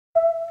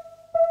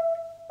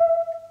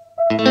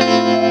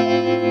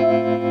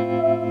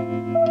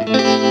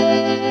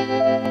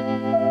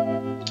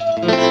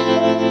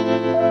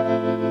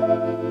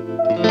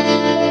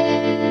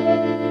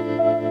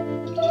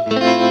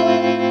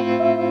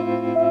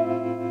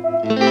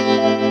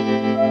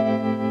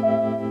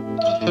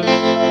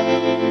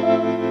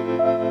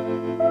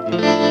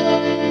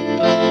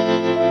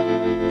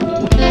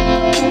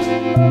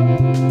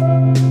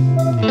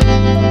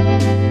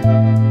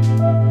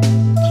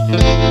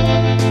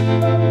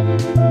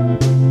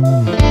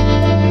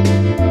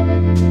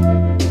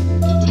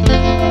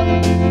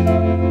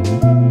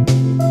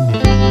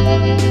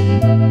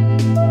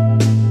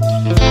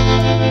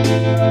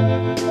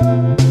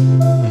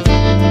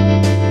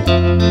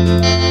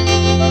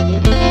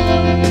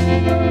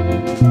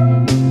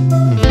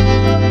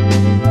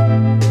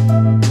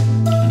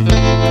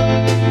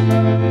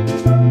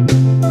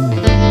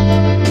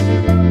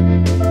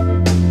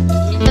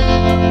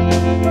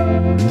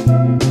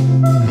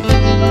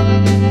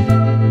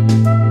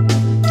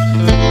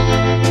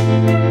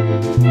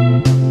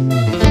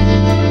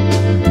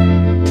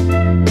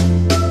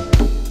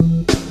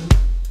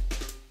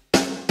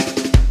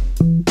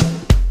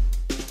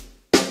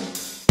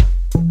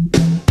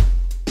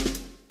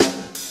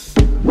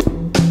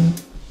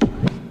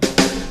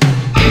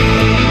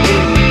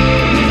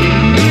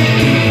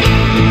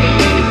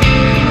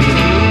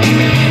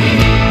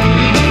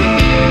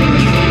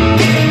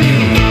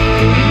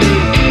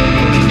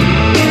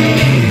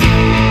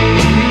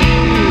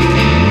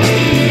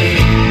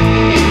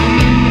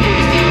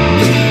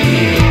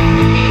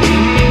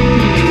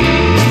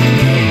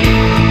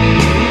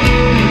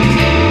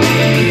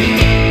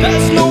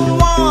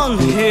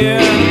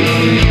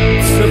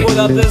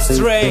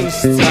Strange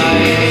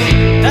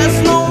time. There's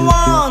no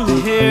one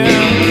here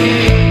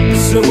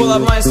to pull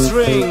up my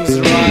strings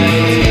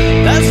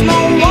right. There's no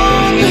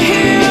one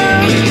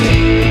here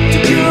to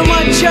cure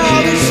my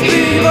childish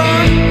fever,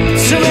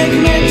 to make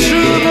me a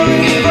true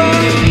believer.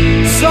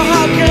 So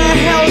how can I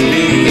help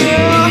you?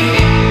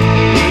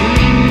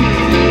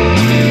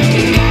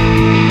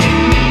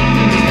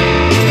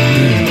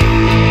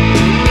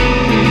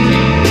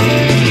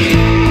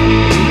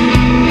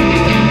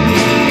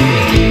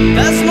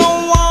 There's no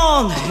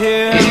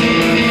here,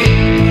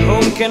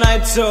 whom can I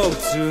talk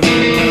to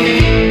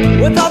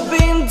without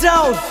being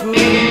doubtful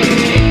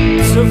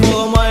to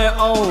follow my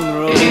own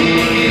road?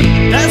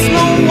 There's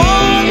no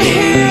one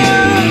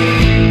here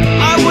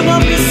I would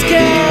not be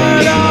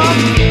scared of.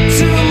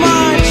 Too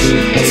much,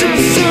 too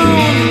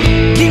soon.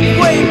 Keep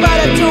way, but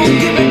I don't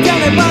give a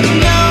damn about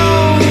no,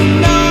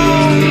 no.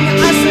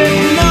 I said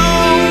no,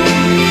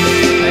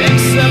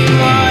 except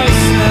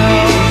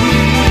myself.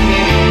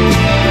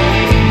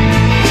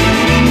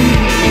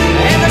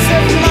 And I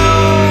said no,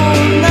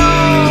 no.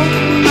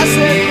 I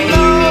said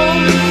no,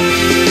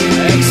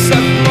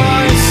 except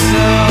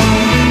myself.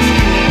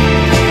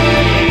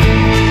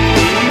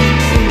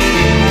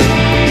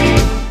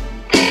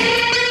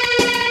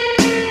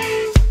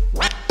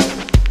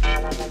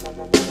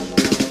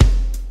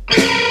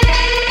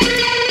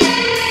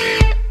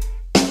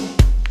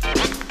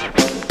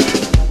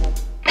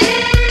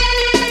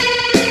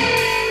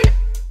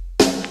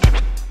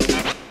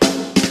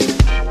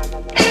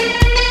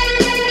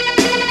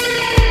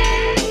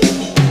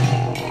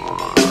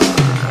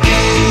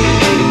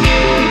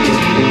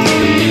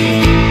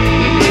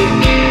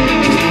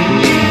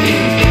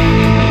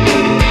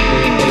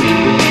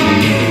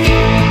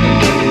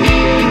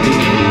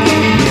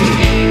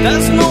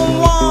 There's no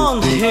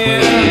one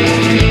here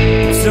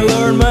to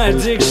learn my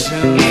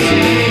addiction,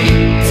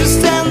 to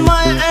stand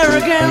my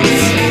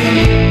arrogance,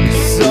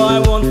 so I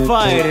won't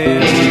fight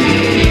it.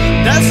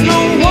 There's no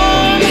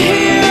one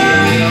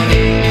here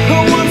who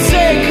won't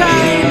say a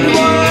kind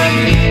word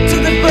to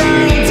the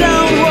burned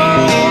down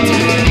world,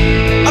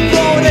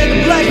 uploaded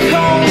black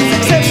holes,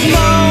 except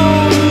no,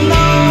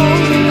 no.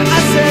 I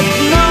said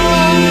no,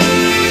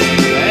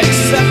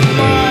 except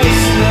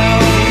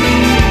myself.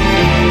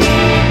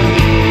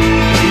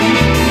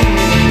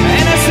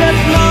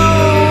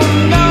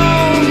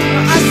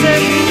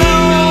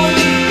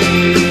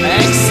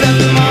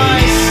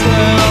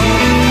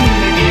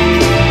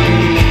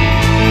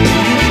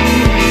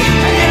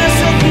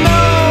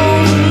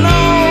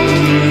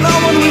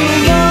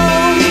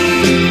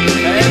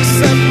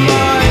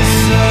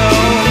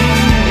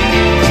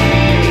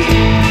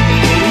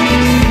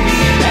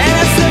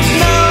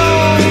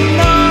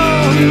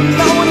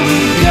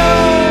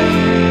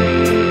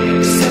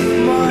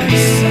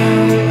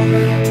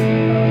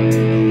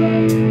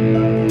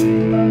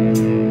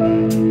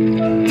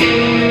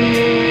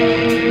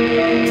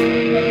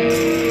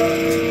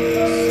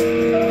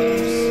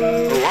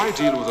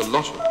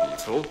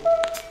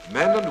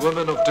 Men and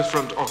women of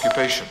different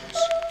occupations,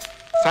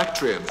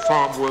 factory and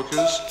farm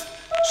workers,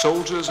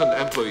 soldiers and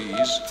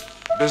employees,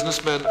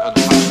 businessmen and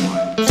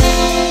housewives.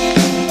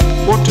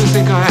 What do you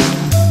think I am?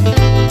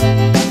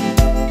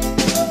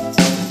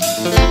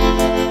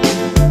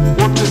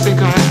 What do you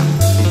think I am?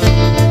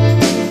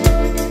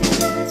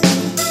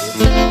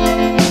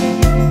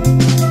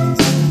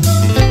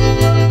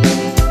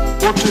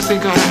 What do you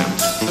think I am?